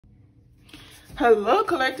Hello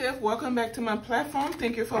collective, welcome back to my platform.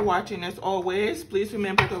 Thank you for watching. As always, please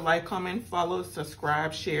remember to like, comment, follow,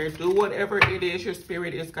 subscribe, share, do whatever it is your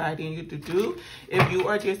spirit is guiding you to do. If you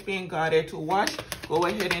are just being guided to watch, go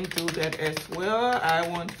ahead and do that as well. I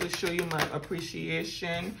want to show you my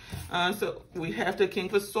appreciation. So we have the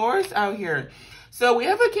King of Swords out here. So we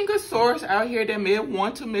have a King of Swords out here that may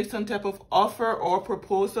want to make some type of offer or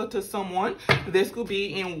proposal to someone. This could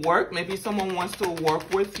be in work. Maybe someone wants to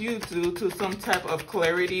work with you due to some type of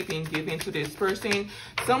clarity being given to this person.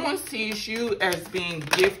 Someone sees you as being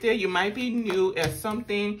gifted. You might be new at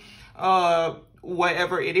something,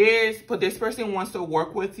 whatever it is, but this person wants to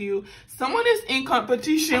work with you. Someone is in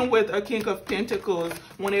competition with a King of Pentacles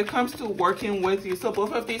when it comes to working with you. So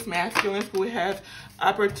both of these masculines will have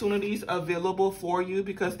opportunities available for you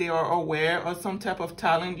because they are aware of some type of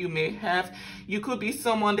talent you may have. You could be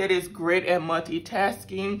someone that is great at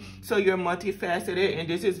multitasking, so you're multifaceted, and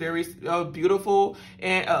this is very beautiful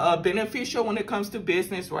and beneficial when it comes to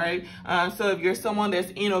business, right? So if you're someone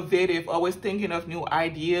that's innovative, always thinking of new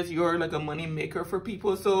ideas, you're like a money maker for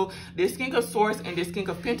people. So this King of Swords and this King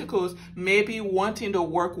of Pentacles may be wanting to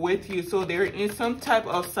work with you. So they're in some type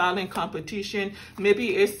of silent competition.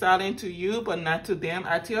 Maybe it's silent to you, but not to them.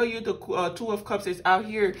 I tell you, the Two of Cups is out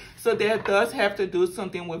here. So that does have to do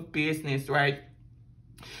something with business, right?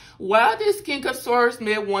 While this King of Swords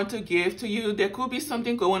may want to give to you, there could be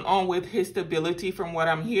something going on with his stability from what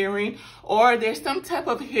I'm hearing, or there's some type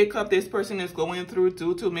of hiccup this person is going through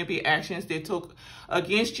due to maybe actions they took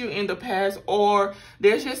against you in the past, or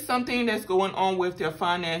there's just something that's going on with their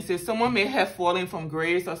finances. Someone may have fallen from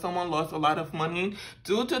grace, or someone lost a lot of money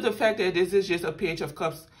due to the fact that this is just a Page of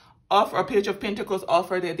Cups offer, a Page of Pentacles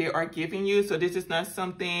offer that they are giving you. So this is not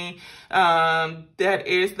something that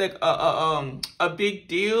is like a big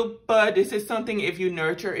deal, but this is something, if you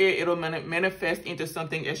nurture it, it'll manifest into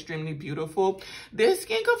something extremely beautiful. This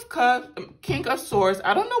King of Cups, King of Swords,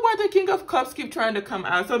 I don't know why the King of Cups keep trying to come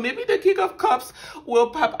out, so maybe the King of Cups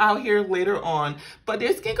will pop out here later on. But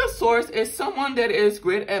this King of Swords is someone that is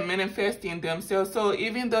great at manifesting themselves. So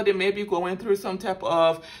even though they may be going through some type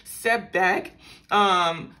of setback,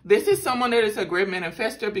 this is someone that is a great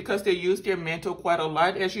manifester because they use their mental quite a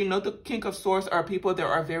lot. As you know, the King of Swords are people that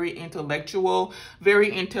are very intellectual,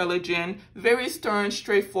 very intelligent, very stern,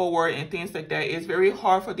 straightforward, and things like that. It's very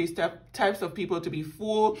hard for these types of people to be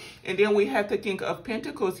fooled. And then we have the King of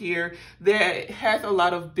Pentacles here that has a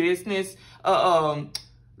lot of business,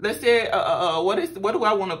 let's say, what do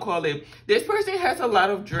I want to call it? This person has a lot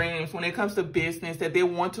of dreams when it comes to business that they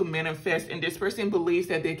want to manifest, and this person believes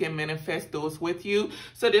that they can manifest those with you.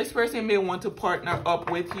 So this person may want to partner up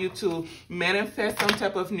with you to manifest some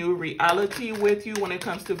type of new reality with you when it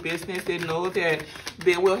comes to business. They know that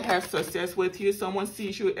they will have success with you. Someone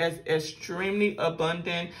sees you as extremely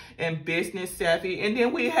abundant and business savvy. And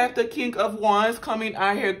then we have the King of Wands coming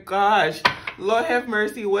out here. Gosh, Lord have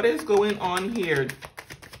mercy, what is going on here?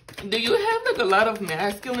 Do you have like a lot of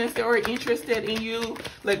masculines that are interested in you,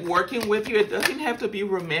 like working with you? It doesn't have to be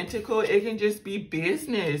romantical. It can just be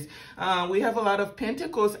business. We have a lot of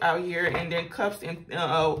pentacles out here, and then cups and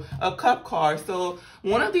a cup card. So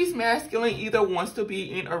one of these masculine either wants to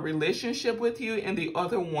be in a relationship with you and the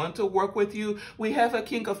other want to work with you. We have a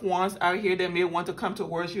King of Wands out here that may want to come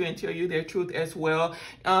towards you and tell you their truth as well.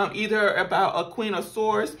 Either about a Queen of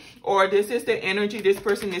Swords, or this is the energy this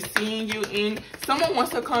person is seeing you in. Someone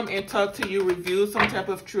wants to come and talk to you, reveal some type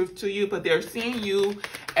of truth to you, but they're seeing you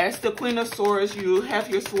as the Queen of Swords. You have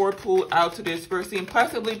your sword pulled out to this person,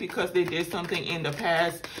 possibly because they did something in the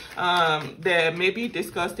past that maybe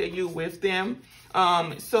disgusted you with them.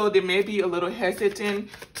 So they may be a little hesitant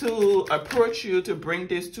to approach you to bring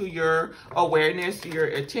this to your awareness, to your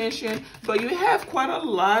attention, but you have quite a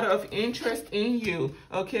lot of interest in you,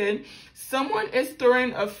 okay? Someone is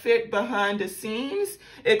throwing a fit behind the scenes.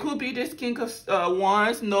 It could be this King of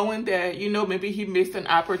Wands knowing that, you know, maybe he missed an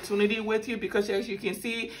opportunity with you, because as you can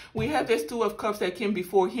see, we have this Two of Cups that came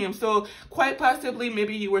before him. So quite possibly,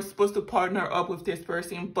 maybe you were supposed to partner up with this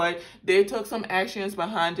person, but they took some actions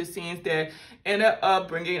behind the scenes that ended up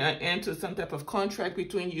bringing an end to some type of contract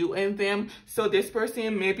between you and them. So this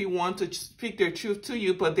person maybe want to speak their truth to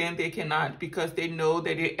you, but then they cannot because they know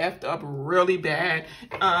that they effed up really bad.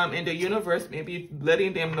 And the universe may be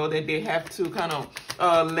letting them know that they have to kind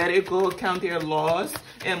of let it go, count their loss,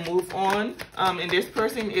 and move on. And this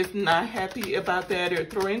person is not happy about that. They're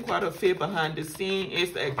throwing quite a fit behind the scene.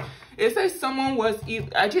 It's like someone was,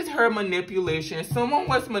 I just heard manipulation. Someone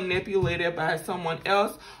was manipulated by someone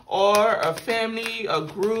else or a family, a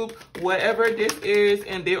group, whatever this is,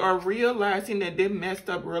 and they are realizing that they messed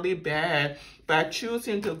up really bad by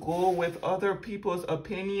choosing to go with other people's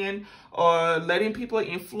opinion or letting people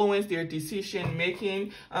influence their decision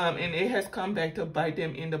making, and it has come back to bite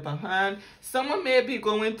them in the behind. Someone may be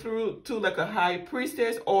going through to like a high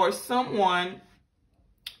priestess, or someone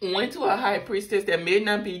went to a high priestess that may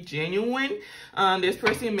not be genuine. This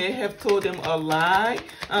person may have told them a lie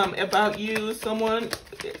about you.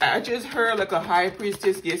 I just heard like a high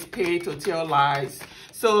priestess gets paid to tell lies.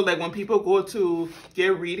 So like when people go to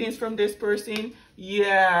get readings from this person,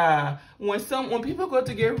 yeah, when people go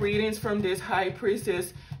to get readings from this high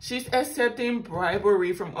priestess, she's accepting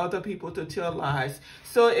bribery from other people to tell lies.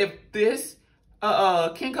 So if this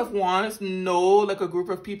King of Wands know like a group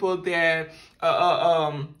of people that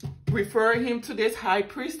refer him to this high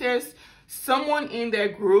priestess, someone in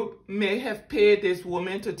that group may have paid this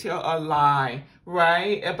woman to tell a lie,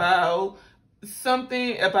 right? About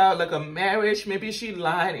something about like a marriage. Maybe she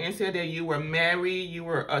lied and said that you were married, you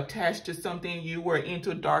were attached to something, you were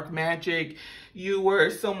into dark magic, you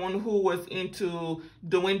were someone who was into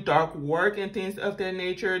doing dark work and things of that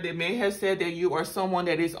nature. They may have said that you are someone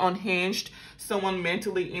that is unhinged, someone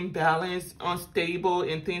mentally imbalanced, unstable,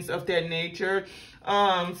 and things of that nature.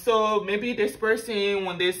 So maybe this person,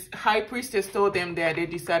 when this high priestess told them that, they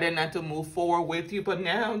decided not to move forward with you, but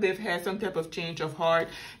now they've had some type of change of heart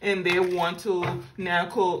and they want to now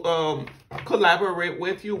collaborate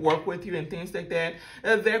with you, work with you, and things like that.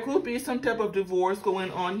 There could be some type of divorce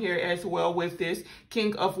going on here as well with this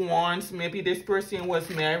King of Wands. Maybe this person was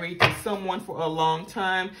married to someone for a long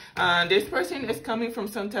time. This person is coming from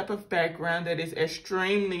some type of background that is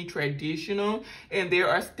extremely traditional, and they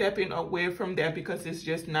are stepping away from that because it's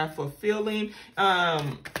just not fulfilling.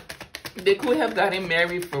 They could have gotten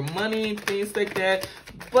married for money, things like that.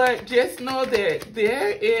 But just know that there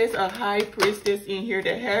is a high priestess in here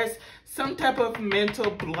that has some type of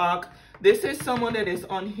mental block. This is someone that is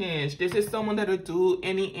unhinged. This is someone that will do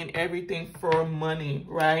any and everything for money,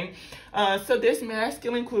 right? So this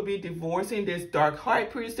masculine could be divorcing this dark high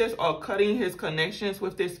priestess or cutting his connections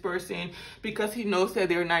with this person because he knows that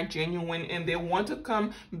they're not genuine and they want to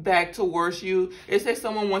come back towards you. It's like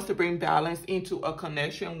someone wants to bring balance into a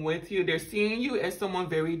connection with you. They're seeing you as someone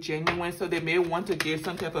very genuine, so they may want to give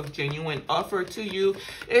some type of genuine offer to you.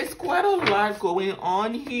 It's quite a lot going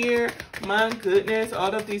on here. My goodness,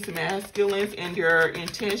 all of these masculines and their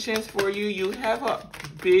intentions for you. You have a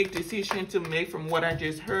big decision to make from what I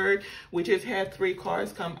just heard. We just had 3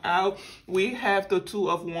 cards come out. We have the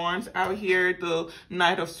Two of Wands out here, the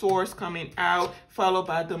Knight of Swords coming out, followed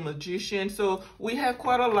by the Magician. So we have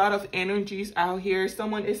quite a lot of energies out here.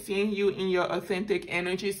 Someone is seeing you in your authentic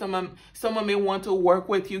energy. Someone may want to work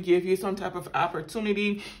with you, give you some type of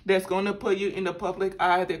opportunity that's going to put you in the public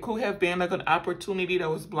eye. There could have been like an opportunity that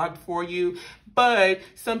was blocked for you, but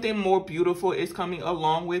something more beautiful is coming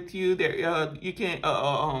along with you. There, you can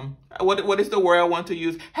what is the word I want to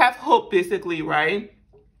use? Have hope, basically, right?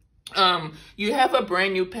 You have a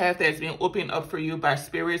brand new path that's been opened up for you by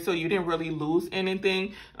spirit, so you didn't really lose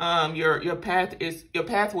anything. Your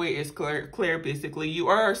pathway is clear basically. You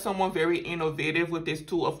are someone very innovative with this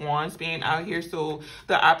Two of Wands being out here, so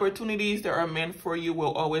the opportunities that are meant for you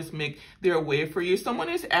will always make their way for you. Someone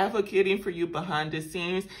is advocating for you behind the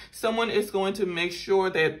scenes. Someone is going to make sure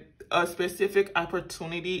that a specific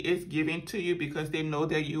opportunity is given to you because they know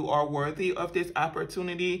that you are worthy of this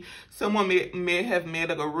opportunity. Someone may have made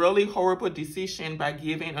like a really horrible decision by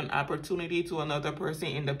giving an opportunity to another person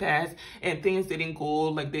in the past and things didn't go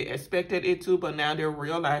like they expected it to, but now they're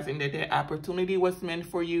realizing that that opportunity was meant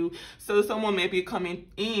for you. So someone may be coming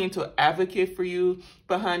in to advocate for you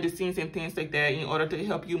behind the scenes and things like that in order to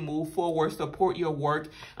help you move forward, support your work,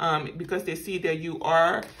 because they see that you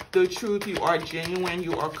are the truth, you are genuine,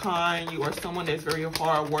 you are kind, you are someone that's very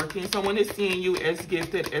hardworking. Someone is seeing you as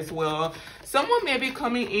gifted as well. Someone may be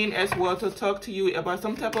coming in as well to talk to you about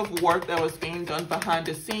some type of work that was being done behind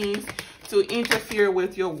the scenes to interfere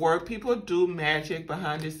with your work. People do magic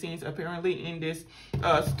behind the scenes apparently in this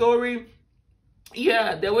story.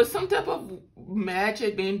 Yeah, there was some type of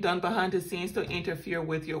magic being done behind the scenes to interfere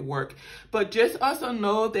with your work. But just also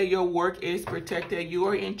know that your work is protected. You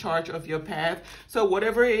are in charge of your path. So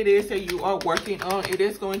whatever it is that you are working on, it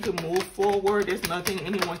is going to move forward. There's nothing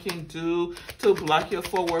anyone can do to block your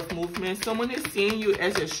forward movement. Someone is seeing you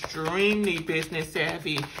as extremely business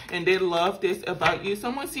savvy, and they love this about you.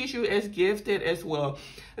 Someone sees you as gifted as well.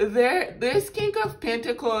 This King of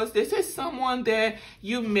Pentacles, this is someone that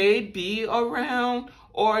you may be around,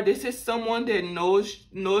 or this is someone that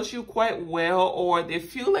knows you quite well, or they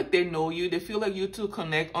feel like they know you. They feel like you two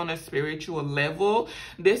connect on a spiritual level.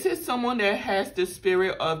 This is someone that has the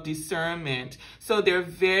spirit of discernment. So they're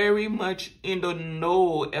very much in the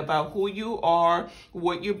know about who you are,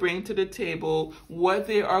 what you bring to the table, what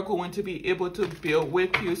they are going to be able to build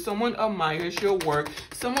with you. Someone admires your work.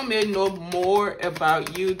 Someone may know more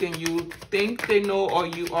about you than you think they know or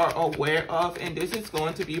you are aware of, and this is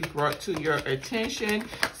going to be brought to your attention.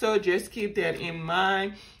 So just keep that in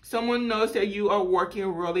mind. Someone knows that you are working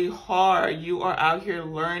really hard. You are out here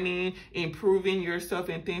learning, improving yourself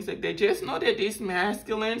and things like that. Just know that these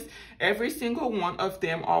masculines, every single one of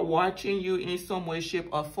them are watching you in some way, shape,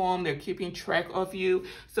 or form. They're keeping track of you.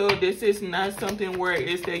 So this is not something where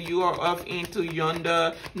it's that you are up into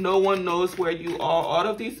yonder. No one knows where you are. All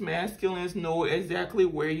of these masculines know exactly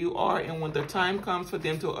where you are. And when the time comes for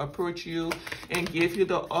them to approach you and give you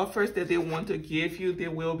the offers that they want to give you, they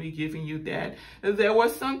will be giving you that. There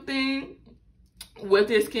was something with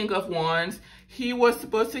this King of Wands. He was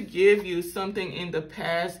supposed to give you something in the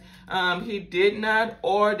past. He did not,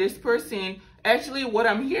 or this person, actually what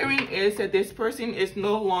I'm hearing is that this person is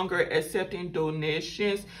no longer accepting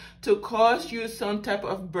donations to cause you some type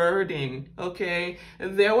of burden, okay?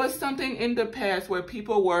 There was something in the past where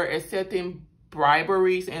people were accepting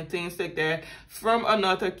briberies and things like that from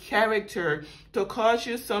another character to cause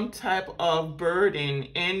you some type of burden,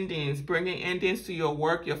 endings, bringing endings to your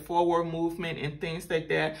work, your forward movement and things like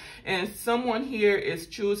that. And someone here is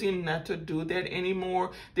choosing not to do that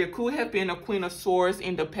anymore. There could have been a Queen of Swords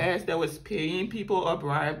in the past that was paying people or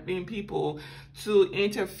bribing people to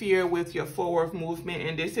interfere with your forward movement.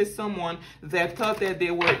 And this is someone that thought that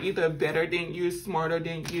they were either better than you, smarter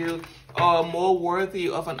than you, or more worthy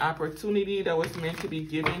of an opportunity that was meant to be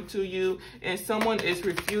given to you. And someone is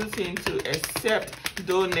refusing to accept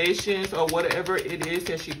donations or whatever it is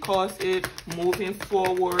that she calls it moving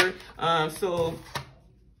forward. So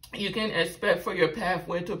you can expect for your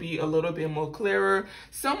pathway to be a little bit more clearer.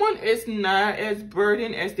 Someone is not as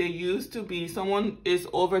burdened as they used to be. Someone is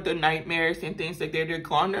over the nightmares and things like that. They're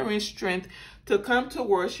garnering strength to come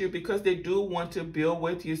towards you because they do want to build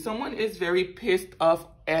with you. Someone is very pissed off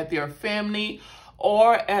at their family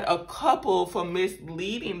or at a couple for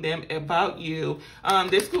misleading them about you.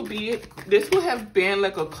 This could have been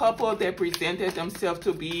like a couple that presented themselves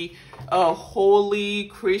to be holy,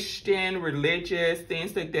 Christian, religious,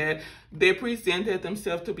 things like that. They presented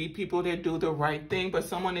themselves to be people that do the right thing, but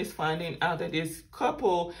someone is finding out that this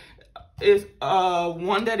couple is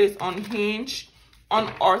one that is unhinged,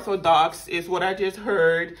 unorthodox is what I just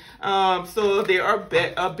heard. So they are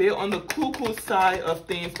a bit on the cuckoo side of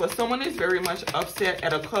things, but someone is very much upset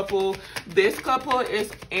at a couple. This couple is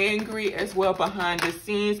angry as well behind the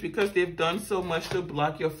scenes because they've done so much to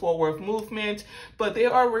block your forward movement, but they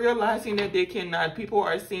are realizing that they cannot. People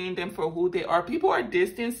are seeing them for who they are. People are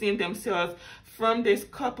distancing themselves from this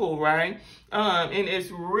couple, right? And it's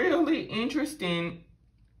really interesting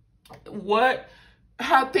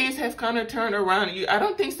how things have kind of turned around. I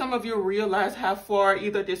don't think some of you realize how far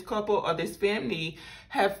either this couple or this family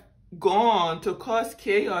have gone to cause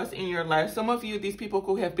chaos in your life. Some of you, these people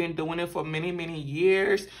could have been doing it for many, many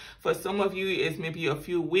years. For some of you, it's maybe a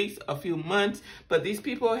few weeks, a few months, but these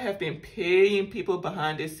people have been paying people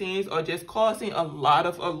behind the scenes or just causing a lot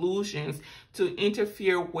of illusions to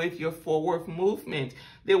interfere with your forward movement.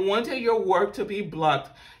 They wanted your work to be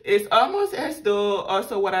blocked. It's almost as though,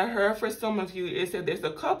 also what I heard for some of you is that there's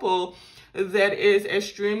a couple that is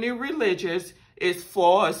extremely religious. It's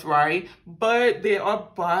false, right? But they are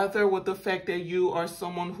bothered with the fact that you are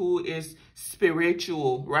someone who is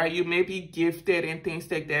spiritual, right? You may be gifted and things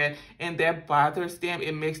like that, and that bothers them.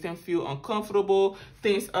 It makes them feel uncomfortable,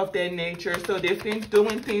 things of that nature. So they've been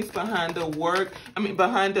doing things behind the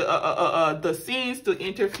behind the scenes to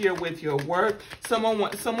interfere with your work. Someone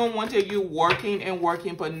wanted you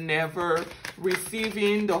working, but never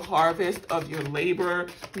receiving the harvest of your labor,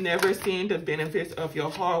 never seeing the benefits of your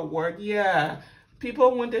hard work. Yeah,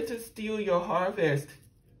 people wanted to steal your harvest.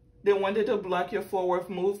 They wanted to block your forward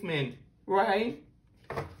movement, right?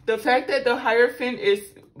 The fact that the Hierophant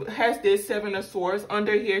has this Seven of Swords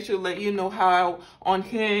under here should let you know how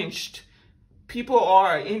unhinged people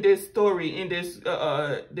are in this story, in this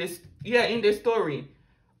story.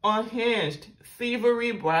 Unhinged,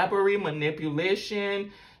 thievery, bribery,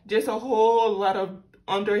 manipulation, just a whole lot of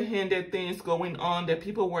underhanded things going on that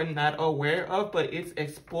people were not aware of, but it's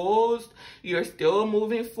exposed. You're still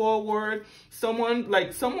moving forward. Someone's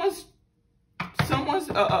Someone's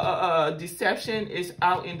deception is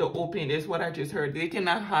out in the open, is what I just heard. They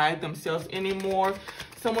cannot hide themselves anymore.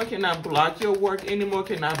 Someone cannot block your work anymore,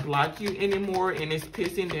 cannot block you anymore, and it's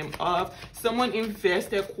pissing them off. Someone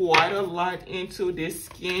invested quite a lot into this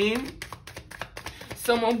scheme.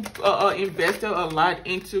 Someone invested a lot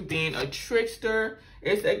into being a trickster.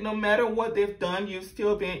 It's like no matter what they've done, you've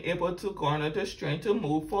still been able to garner the strength to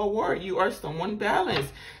move forward. You are someone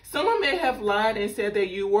balanced. Someone may have lied and said that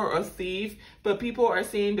you were a thief, but people are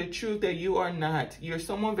seeing the truth that you are not. You're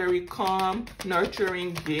someone very calm,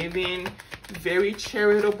 nurturing, giving, very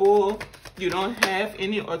charitable. You don't have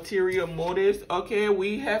any ulterior motives. Okay,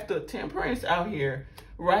 we have the Temperance out here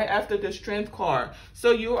right after the Strength card.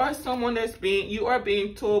 So you are someone you are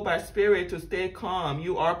being told by Spirit to stay calm.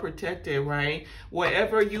 You are protected, right?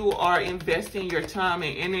 Whatever you are investing your time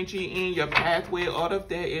and energy in, your pathway, all of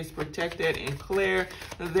that is protected and clear.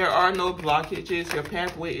 There are no blockages. Your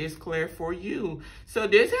pathway is clear for you. So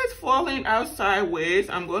this has fallen out sideways.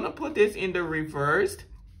 I'm going to put this in the reversed.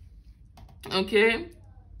 Okay.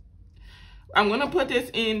 I'm going to put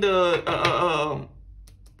this in the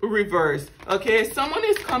reverse. Okay, someone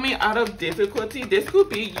is coming out of difficulty. This could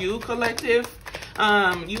be you, collective.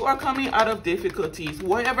 You are coming out of difficulties.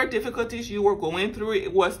 Whatever difficulties you were going through,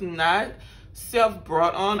 it was not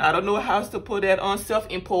self-brought on. I don't know how else to put that on.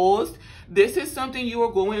 Self-imposed. This is something you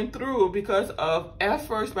are going through because of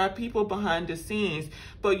efforts by people behind the scenes.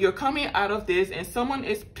 But you're coming out of this, and someone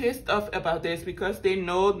is pissed off about this because they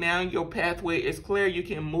know now your pathway is clear. You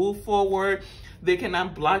can move forward. They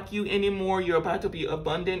cannot block you anymore. You're about to be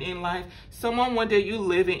abundant in life. Someone wanted you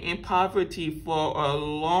living in poverty for a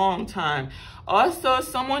long time. Also,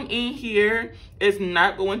 someone in here is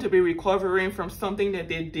not going to be recovering from something that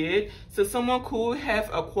they did. So someone could have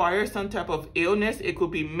acquired some type of illness. It could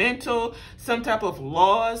be mental, some type of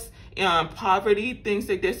loss, poverty, things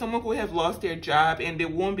like that. Someone could have lost their job and they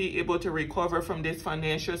won't be able to recover from this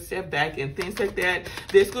financial setback and things like that.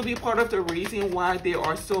 This could be part of the reason why they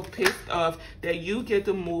are so pissed off that you get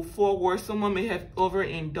to move forward. Someone may have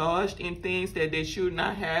overindulged in things that they should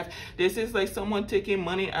not have. This is like someone taking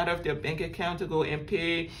money out of their bank account to go and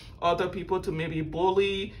pay other people to maybe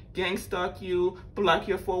bully, gang stalk you, block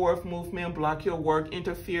your forward movement, block your work,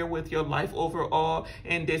 interfere with your life overall,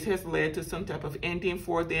 and this has led to some type of ending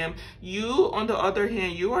for them. You, on the other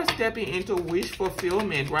hand, you are stepping into wish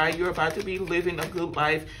fulfillment, right? You're about to be living a good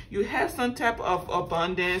life. You have some type of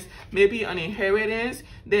abundance, maybe an inheritance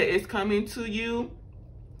that is coming to you.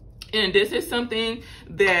 And this is something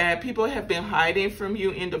that people have been hiding from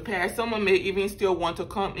you in the past. Someone may even still want to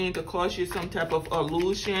come in to cause you some type of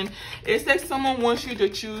illusion. It's like someone wants you to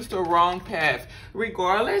choose the wrong path.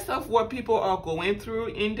 Regardless of what people are going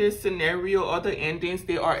through in this scenario or the endings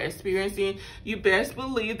they are experiencing, you best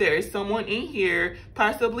believe there is someone in here,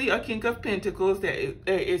 possibly a King of Pentacles, that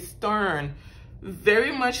is stern,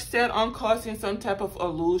 very much set on causing some type of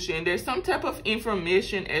illusion. There's some type of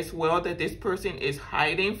information as well that this person is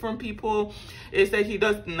hiding from people. It's that he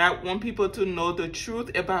does not want people to know the truth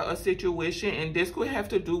about a situation, and this could have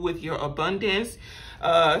to do with your abundance,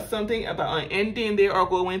 something about an ending they are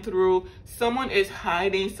going through. Someone is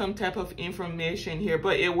hiding some type of information here,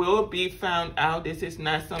 but it will be found out. This is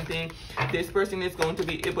not something this person is going to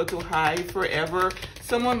be able to hide forever.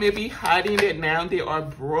 Someone may be hiding that now they are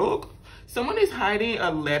broke. Someone is hiding a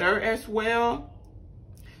letter as well.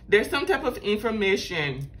 There's some type of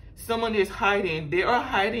information someone is hiding. They are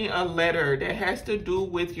hiding a letter that has to do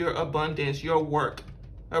with your abundance, your work.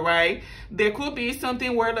 All right. There could be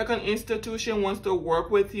something where like an institution wants to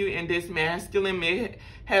work with you, and this masculine may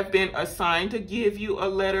have been assigned to give you a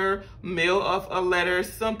letter, mail off a letter,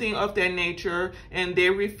 something of that nature, and they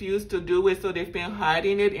refuse to do it. So they've been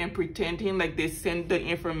hiding it and pretending like they sent the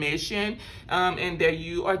information, and that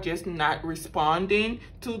you are just not responding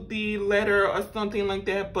to the letter or something like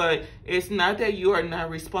that. But it's not that you are not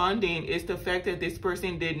responding. It's the fact that this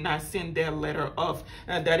person did not send that letter off.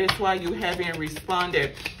 And that is why you haven't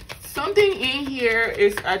responded. Something in here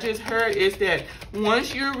is, I just heard, is that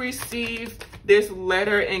once you receive this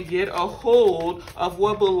letter and get a hold of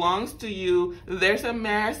what belongs to you, there's a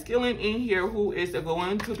masculine in here who is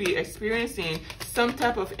going to be experiencing some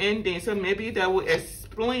type of ending. So maybe that will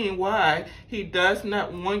explain why he does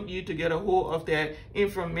not want you to get a hold of that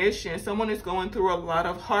information. Someone is going through a lot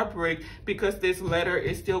of heartbreak because this letter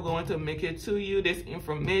is still going to make it to you. This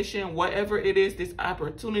information, whatever it is, this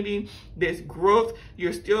opportunity, this growth,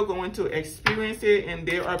 you're still going to experience it, and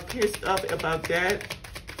they are pissed off about that.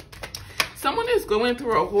 Someone is going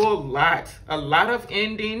through a whole lot, of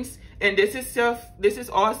endings, And this is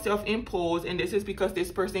all self-imposed, and this is because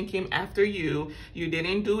this person came after you. You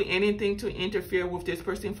didn't do anything to interfere with this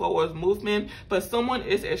person's forward movement, but someone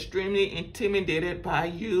is extremely intimidated by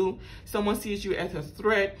you. Someone sees you as a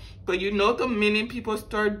threat, but you know the minute people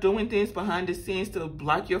start doing things behind the scenes to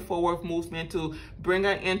block your forward movement, to bring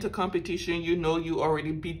an end to competition, you know you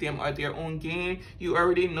already beat them at their own game. You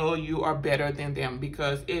already know you are better than them,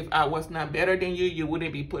 because if I was not better than you, you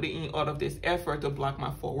wouldn't be putting in all of this effort to block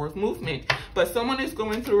my forward movement. But someone is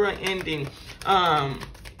going through an ending,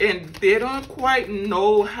 and they don't quite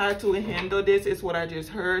know how to handle this, is what I just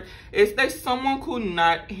heard. It's like someone could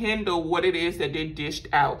not handle what it is that they dished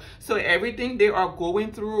out. So everything they are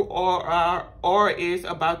going through or is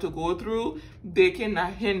about to go through, they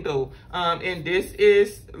cannot handle. And this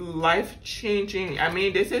is life-changing. I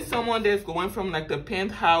mean, this is someone that's going from like the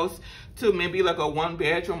penthouse to maybe like a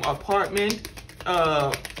one-bedroom apartment.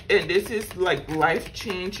 And this is like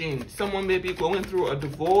life-changing. Someone may be going through a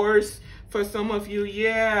divorce. For some of you,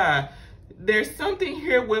 yeah, there's something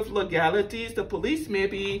here with legalities. The police may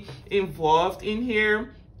be involved in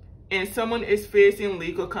here, and someone is facing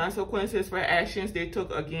legal consequences for actions they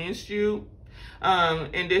took against you.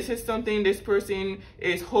 And this is something this person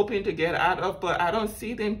is hoping to get out of, but I don't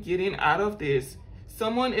see them getting out of this.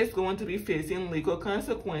 Someone is going to be facing legal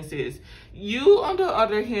consequences. You, on the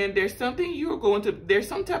other hand, there's some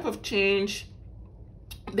type of change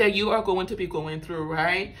that you are going to be going through,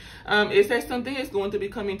 right? It's that something is going to be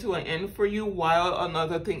coming to an end for you while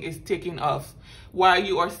another thing is taking off, while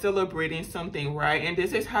you are celebrating something, right? And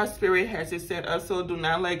this is how Spirit has it set up. So do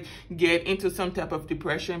not like get into some type of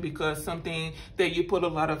depression because something that you put a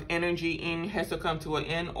lot of energy in has to come to an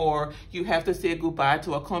end, or you have to say goodbye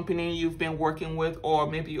to a company you've been working with, or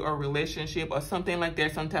maybe a relationship or something like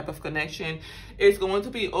that, some type of connection. It's going to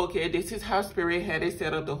be okay. This is how Spirit had it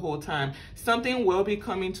set up the whole time. Something will be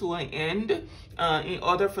coming to an end in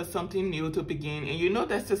order for something new to begin. And you know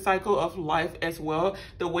that's the cycle of life as well.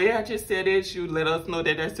 The way I just said it, you let us know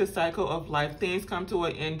that that's the cycle of life. Things come to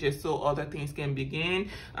an end just so other things can begin.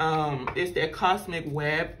 It's that cosmic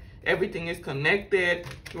web. Everything is connected,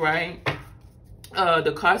 right?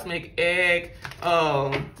 The cosmic egg.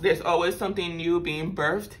 There's always something new being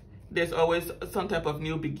birthed. There's always some type of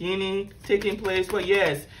new beginning taking place. But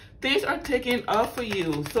yes, things are taking off for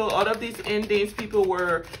you. So all of these endings people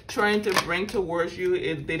were trying to bring towards you,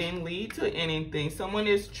 it didn't lead to anything. Someone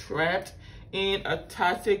is trapped in a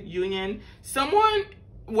toxic union. Someone,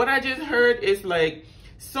 what I just heard is like,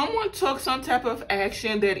 someone took some type of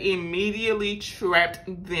action that immediately trapped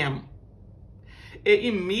them. It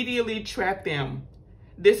immediately trapped them.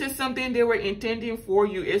 This is something they were intending for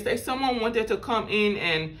you. It's like someone wanted to come in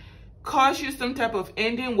and cause you some type of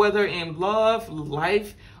ending, whether in love,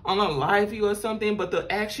 life, unalive you or something, but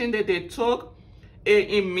the action that they took, it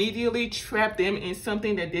immediately trapped them in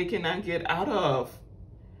something that they cannot get out of.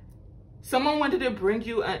 Someone wanted to bring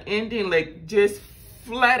you an ending, like just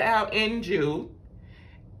flat out end you,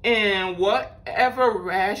 and whatever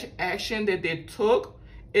rash action that they took,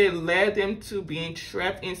 it led them to being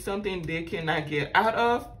trapped in something they cannot get out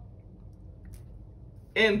of.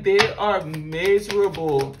 And they are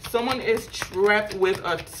miserable. Someone is trapped with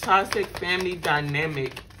a toxic family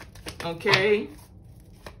dynamic, okay?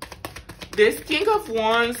 This King of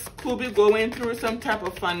Wands could be going through some type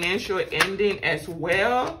of financial ending as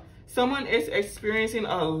well. Someone is experiencing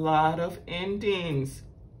a lot of endings.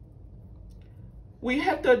 We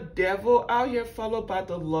have the Devil out here followed by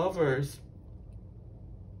the Lovers.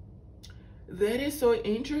 That is so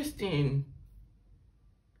interesting.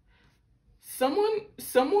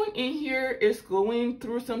 Someone in here is going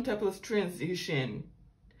through some type of transition.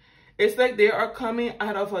 It's like they are coming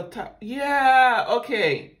out of a yeah,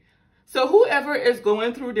 okay. So whoever is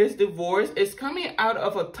going through this divorce is coming out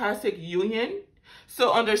of a toxic union.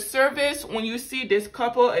 So on the surface, when you see this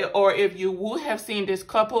couple, or if you would have seen this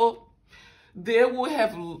couple, they would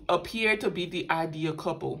have appeared to be the ideal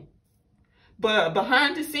couple. But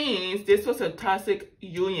behind the scenes, this was a toxic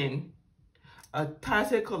union. A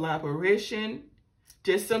toxic collaboration,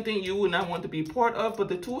 just something you would not want to be part of, but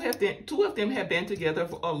the two of them have been together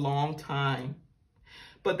for a long time.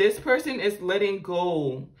 But this person is letting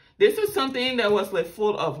go. This is something that was like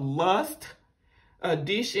full of lust,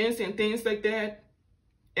 additions, and things like that,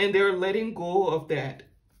 and they're letting go of that.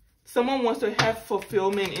 Someone wants to have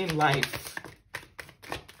fulfillment in life.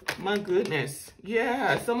 My goodness.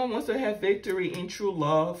 Yeah, someone wants to have victory in true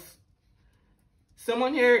love.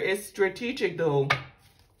 Someone here is strategic though.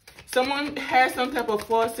 Someone has some type of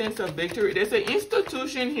false sense of victory. There's an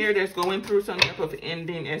institution here that's going through some type of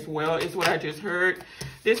ending as well, is what I just heard.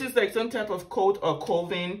 This is like some type of cult or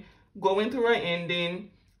coven going through an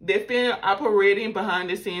ending. They've been operating behind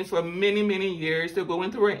the scenes for many, many years. They're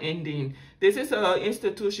going through an ending. This is an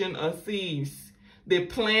institution of thieves. They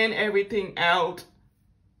plan everything out.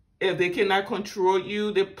 If they cannot control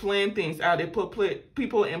you, they plan things out. They put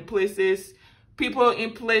people in places,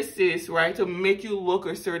 right, to make you look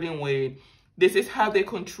a certain way. This is how they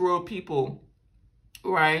control people,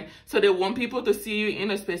 right? So they want people to see you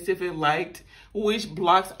in a specific light, which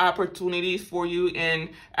blocks opportunities for you. And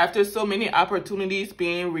after so many opportunities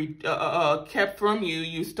being kept from you,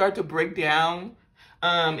 you start to break down.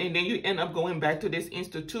 And then you end up going back to this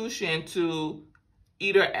institution to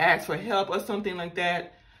either ask for help or something like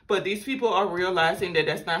that. But these people are realizing that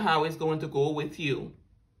that's not how it's going to go with you,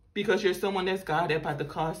 because you're someone that's guided by the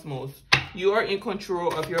cosmos. You are in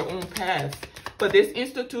control of your own path. But this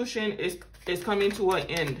institution is coming to an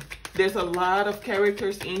end. There's a lot of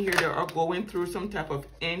characters in here that are going through some type of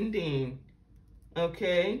ending.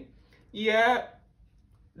 Okay? Yeah.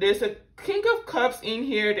 There's a King of Cups in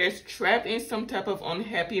here that's trapped in some type of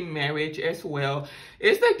unhappy marriage as well.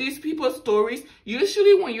 It's like these people's stories.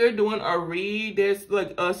 Usually when you're doing a read, there's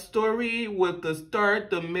like a story with the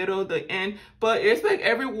start, the middle, the end. But it's like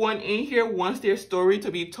everyone in here wants their story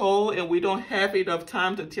to be told, and we don't have enough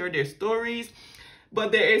time to tell their stories.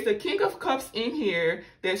 But there is a King of Cups in here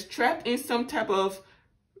that's trapped in some type of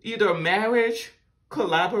either marriage,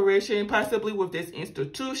 collaboration, possibly with this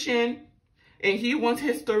institution. And he wants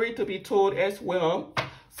his story to be told as well.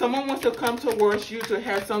 Someone wants to come towards you to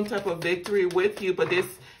have some type of victory with you. But this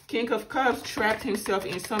King of Cups trapped himself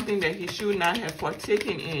in something that he should not have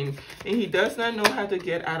partaken in. And he does not know how to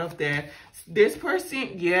get out of that. This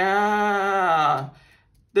person, yeah.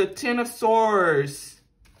 The Ten of Swords.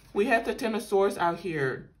 We have the Ten of Swords out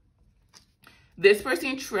here. This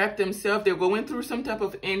person trapped themselves. They're going through some type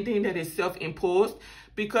of ending that is self-imposed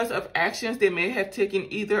because of actions they may have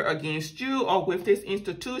taken either against you or with this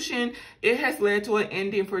institution. It has led to an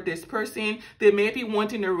ending for this person. They may be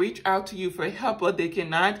wanting to reach out to you for help, but they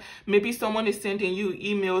cannot. Maybe someone is sending you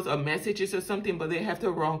emails or messages or something, but they have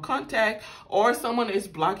the wrong contact, or someone is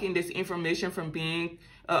blocking this information from being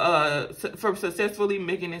from successfully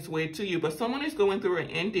making its way to you. But someone is going through an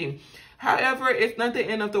ending. However, it's not the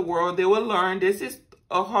end of the world. They will learn. This is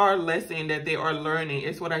a hard lesson that they are learning.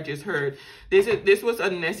 It's what I just heard. This was a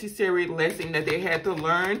necessary lesson that they had to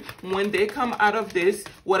learn. When they come out of this,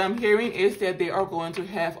 what I'm hearing is that they are going to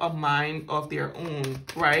have a mind of their own,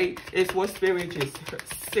 right? It's what Spirit just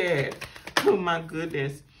said. Oh my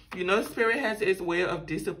goodness. You know, Spirit has its way of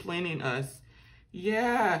disciplining us.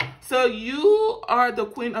 Yeah, so you are the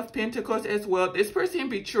Queen of Pentacles as well. This person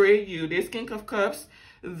betrayed you. This King of Cups,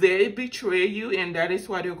 they betray you, and that is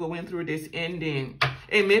why they're going through this ending.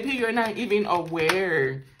 And maybe you're not even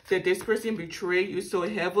aware that this person betrayed you so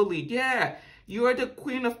heavily. Yeah, you are the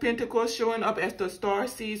Queen of Pentacles showing up as the star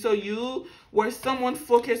seed. So you were someone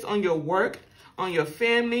focused on your work, on your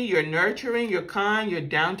family, you're nurturing, you're kind, you're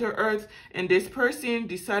down to earth, and this person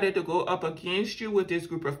decided to go up against you with this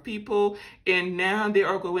group of people, and now they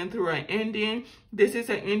are going through an ending. This is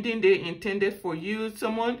an ending they intended for you.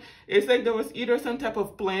 Someone, it's like there was either some type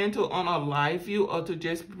of plan to unalive you or to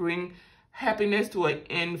just bring happiness to an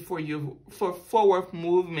end for you, for forward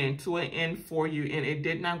movement to an end for you, and it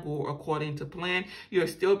did not go according to plan. You're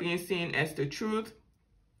still being seen as the truth.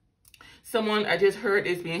 Someone I just heard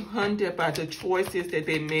is being hunted by the choices that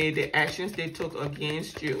they made, the actions they took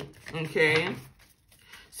against you, okay?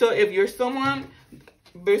 So if you're someone,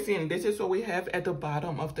 listen, this is what we have at the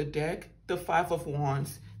bottom of the deck, the Five of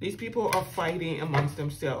Wands. These people are fighting amongst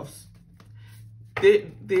themselves.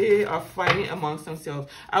 They are fighting amongst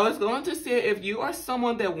themselves. I was going to say, if you are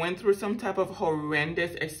someone that went through some type of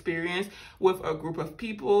horrendous experience with a group of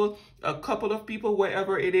people, a couple of people,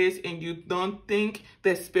 wherever it is, and you don't think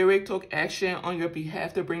that Spirit took action on your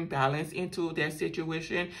behalf to bring balance into that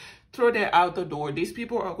situation, throw that out the door. These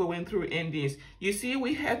people are going through endings. You see,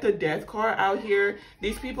 we have the Death card out here.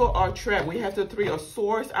 These people are trapped. We have the Three of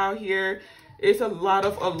Swords out here. It's a lot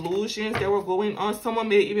of illusions that were going on. Someone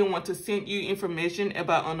may even want to send you information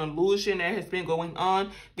about an illusion that has been going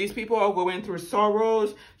on. These people are going through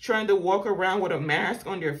sorrows, trying to walk around with a mask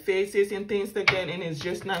on their faces and things like that, and it's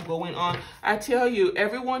just not going on. I tell you,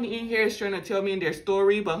 everyone in here is trying to tell me their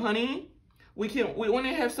story, but honey, we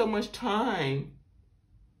only have so much time.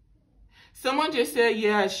 Someone just said,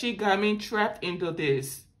 yeah, she got me trapped into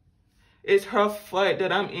this. It's her fault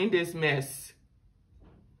that I'm in this mess.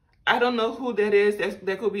 I don't know who that is.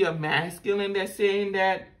 That could be a masculine that's saying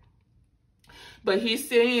that. But he's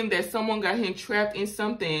saying that someone got him trapped in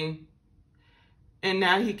something and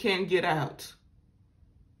now he can't get out.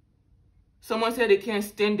 Someone said they can't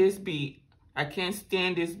stand this beat. I can't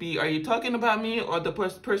stand this beat. Are you talking about me or the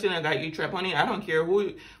person that got you trapped, honey? I don't care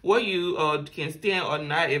what you can stand or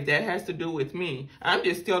not if that has to do with me. I'm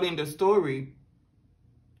just telling the story.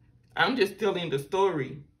 I'm just telling the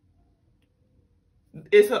story.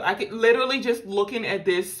 I can literally just looking at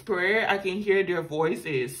this prayer, I can hear their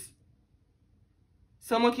voices.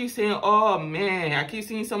 Someone keeps saying, oh man, I keep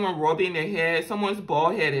seeing someone rubbing their head. Someone's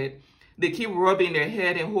bald-headed. They keep rubbing their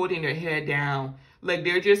head and holding their head down. Like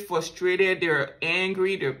they're just frustrated, they're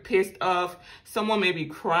angry, they're pissed off. Someone may be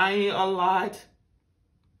crying a lot.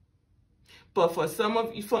 But for some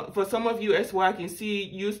of you as well, I can see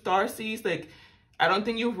you starseeds, like I don't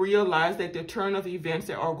think you realize that the turn of events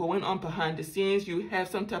that are going on behind the scenes, you have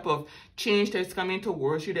some type of change that's coming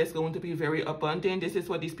towards you that's going to be very abundant. This is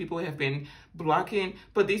what these people have been blocking.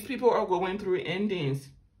 But these people are going through endings.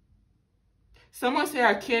 Someone say,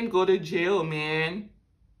 I can't go to jail, man.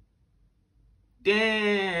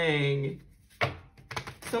 Dang.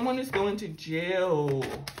 Someone is going to jail.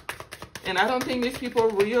 And I don't think these people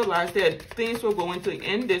realize that things were going to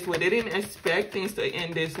end this way. They didn't expect things to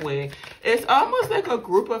end this way. It's almost like a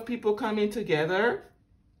group of people coming together.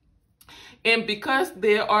 And because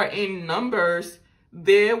they are in numbers,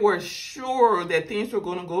 they were sure that things were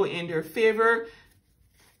going to go in their favor.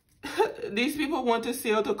 These people want to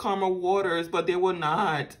sail the karma waters, but they will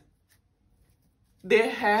not. They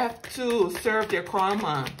have to serve their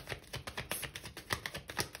karma.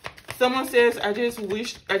 Someone says, I just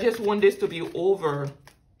want this to be over.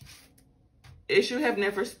 It should have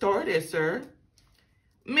never started, sir.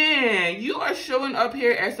 Man, you are showing up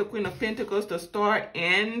here as the Queen of Pentacles, the Star,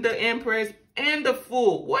 and the Empress, and the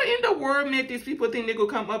Fool. What in the world made these people think they could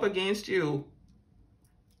come up against you?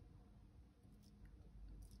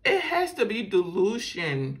 It has to be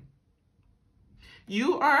delusion.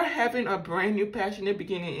 You are having a brand new passionate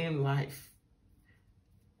beginning in life.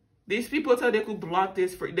 These people thought they could block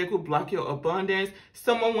this, they could block your abundance.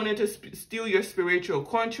 Someone wanted to steal your spiritual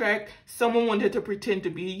contract. Someone wanted to pretend to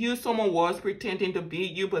be you. Someone was pretending to be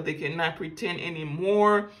you, but they cannot pretend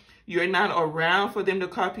anymore. You're not around for them to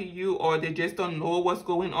copy you, or they just don't know what's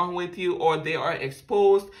going on with you, or they are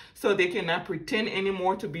exposed, so they cannot pretend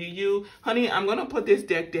anymore to be you. Honey, I'm going to put this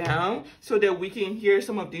deck down so that we can hear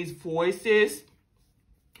some of these voices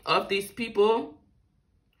of these people.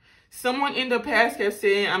 Someone in the past kept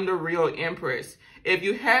saying, I'm the real Empress. If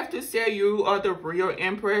you have to say you are the real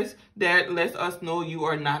Empress, that lets us know you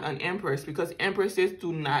are not an Empress, because Empresses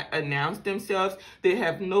do not announce themselves. They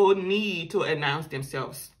have no need to announce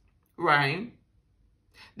themselves, right?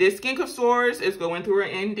 This King of Swords is going through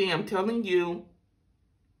an ending. I'm telling you.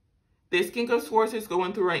 This King of Swords is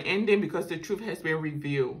going through an ending because the truth has been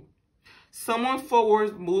revealed. Someone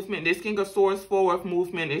forward movement, this King of Swords forward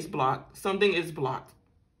movement is blocked. Something is blocked.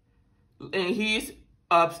 And he's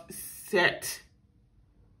upset.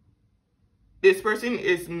 This person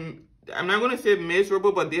is, I'm not going to say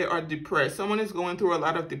miserable, but they are depressed. Someone is going through a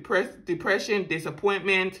lot of depression,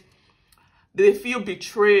 disappointment. They feel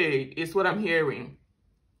betrayed, is what I'm hearing.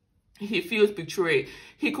 He feels betrayed.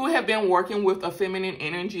 He could have been working with a feminine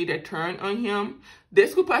energy that turned on him.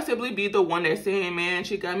 This could possibly be the one that's saying, man,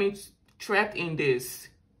 she got me trapped in this.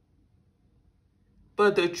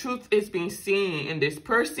 But the truth is being seen in this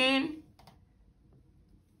person.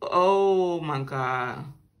 Oh my God.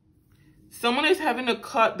 Someone is having to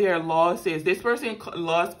cut their losses. This person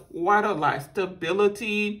lost quite a lot.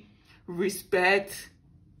 Stability, respect.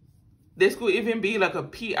 This could even be like a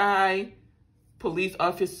PI, police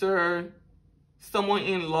officer, someone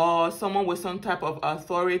in law, someone with some type of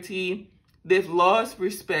authority. They've lost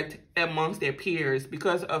respect amongst their peers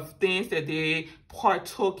because of things that they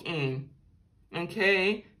partook in.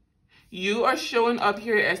 Okay? You are showing up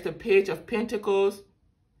here as the Page of Pentacles.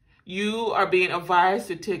 You are being advised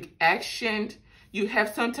to take action. You have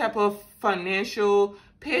some type of financial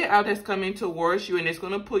payout that's coming towards you, and it's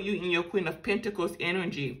going to put you in your Queen of Pentacles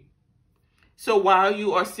energy. So while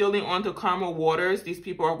you are sailing on the karma waters, these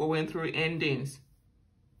people are going through endings.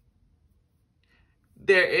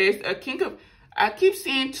 There is a King of, I keep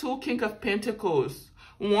seeing two King of Pentacles.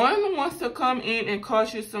 One wants to come in and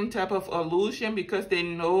cause you some type of illusion because they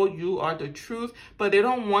know you are the truth, but they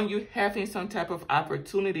don't want you having some type of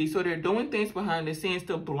opportunity. So they're doing things behind the scenes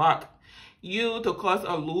to block you, to cause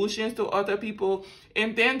illusions to other people.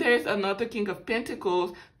 And then there's another King of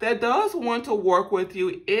Pentacles that does want to work with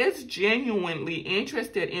you, is genuinely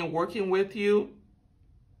interested in working with you.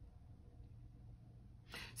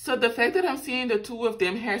 So the fact that I'm seeing the two of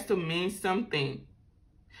them has to mean something.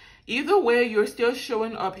 Either way, you're still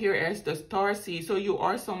showing up here as the starseed, so you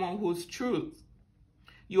are someone who's truth.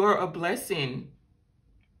 You are a blessing.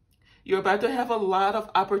 You're about to have a lot of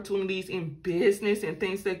opportunities in business and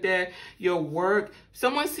things like that. Your work.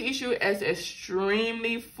 Someone sees you as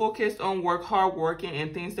extremely focused on work, hard working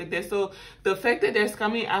and things like that. So the fact that that's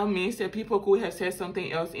coming out means that people could have said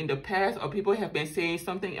something else in the past, or people have been saying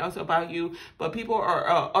something else about you, but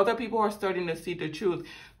other people are starting to see the truth.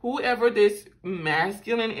 Whoever this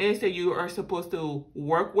masculine is that you are supposed to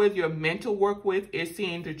work with, you're meant to work with, is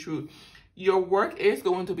seeing the truth. Your work is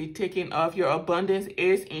going to be taken off. Your abundance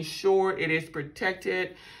is ensured. It is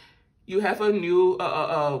protected. You have a new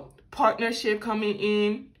partnership coming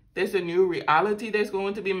in. There's a new reality that's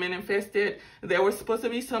going to be manifested. There was supposed to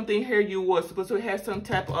be something here. You were supposed to have some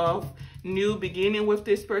type of new beginning with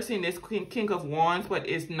this person, this King of Wands, but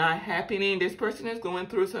it's not happening. This person is going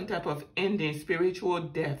through some type of ending, spiritual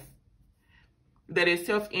death that is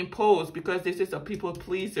self-imposed, because this is a people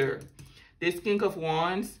pleaser. This King of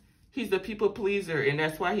Wands, he's a people pleaser, and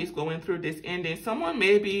that's why he's going through this ending. Someone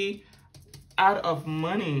may be out of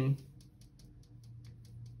money.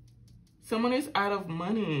 Someone is out of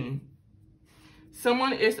money.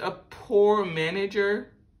 Someone is a poor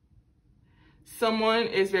manager. Someone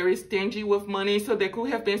is very stingy with money. So there could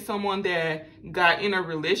have been someone that got in a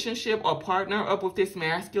relationship or partner up with this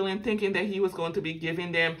masculine, thinking that he was going to be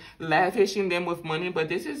giving them, lavishing them with money. But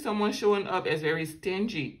this is someone showing up as very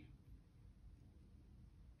stingy.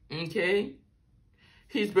 Okay?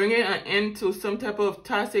 He's bringing an end to some type of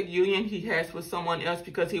toxic union he has with someone else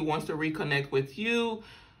because he wants to reconnect with you.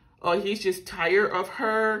 Or he's just tired of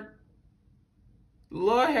her.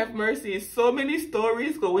 Lord have mercy. So many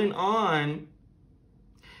stories going on.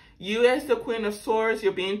 You as the Queen of Swords,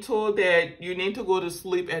 you're being told that you need to go to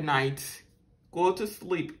sleep at night. Go to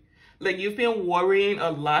sleep. Like, you've been worrying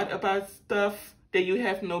a lot about stuff that you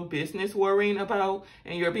have no business worrying about.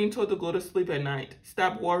 And you're being told to go to sleep at night.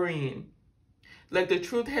 Stop worrying. Like, the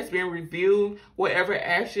truth has been revealed. Whatever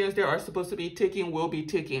actions there are supposed to be taken will be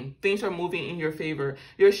taken. Things are moving in your favor.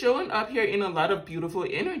 You're showing up here in a lot of beautiful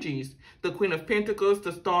energies. The Queen of Pentacles,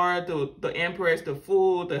 the Star, the Empress, the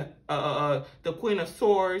Fool, the Queen of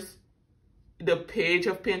Swords, the Page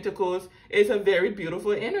of Pentacles. It's a very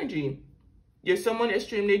beautiful energy. You're someone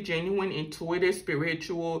extremely genuine, intuitive,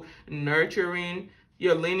 spiritual, nurturing.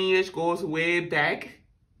 Your lineage goes way back,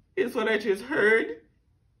 is what I just heard.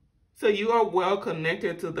 So you are well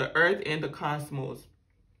connected to the earth and the cosmos.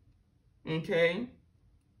 Okay?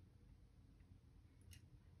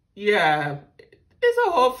 Yeah. There's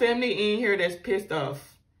a whole family in here that's pissed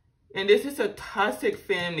off. And this is a toxic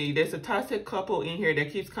family. There's a toxic couple in here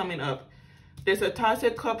that keeps coming up. There's a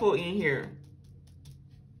toxic couple in here.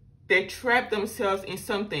 They trap themselves in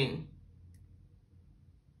something.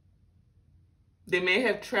 They may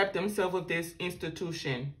have trapped themselves with this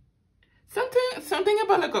institution. Something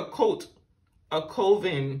about like a cult, a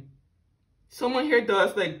coven. Someone here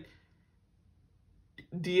does like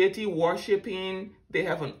deity worshiping. They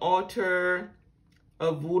have an altar,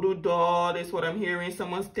 a voodoo doll. That's what I'm hearing.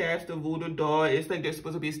 Someone stabs the voodoo doll. It's like they're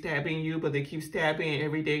supposed to be stabbing you, but they keep stabbing, and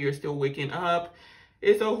every day you're still waking up.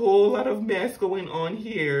 It's a whole lot of mess going on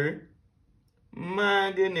here.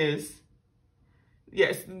 My goodness.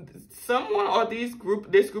 Yes, someone or this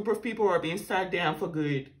group of people are being sat down for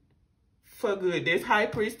good. For good. This High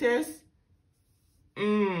Priestess.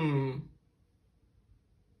 Her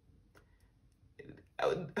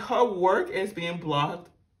work is being blocked.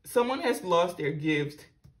 Someone has lost their gift.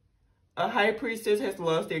 A High Priestess has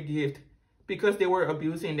lost their gift because they were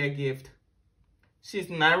abusing their gift. She's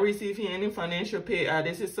not receiving any financial payout.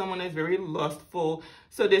 This is someone that's very lustful.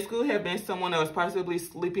 So this could have been someone that was possibly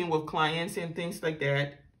sleeping with clients and things like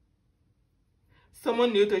that.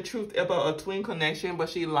 Someone knew the truth about a twin connection, but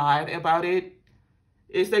she lied about it.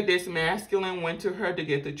 It's like this masculine went to her to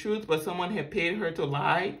get the truth, but someone had paid her to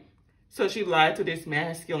lie. So she lied to this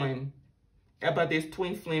masculine about this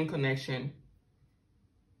twin flame connection.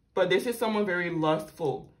 But this is someone very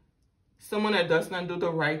lustful. Someone that does not do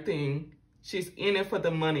the right thing. She's in it for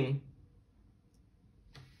the money.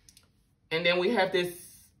 And then we have this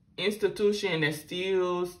institution that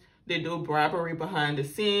steals. They do bribery behind the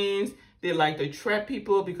scenes. They like to trap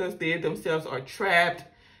people because they themselves are trapped.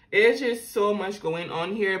 It's just so much going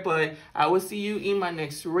on here, but I will see you in my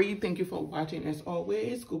next read. Thank you for watching as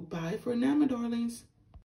always. Goodbye for now, my darlings.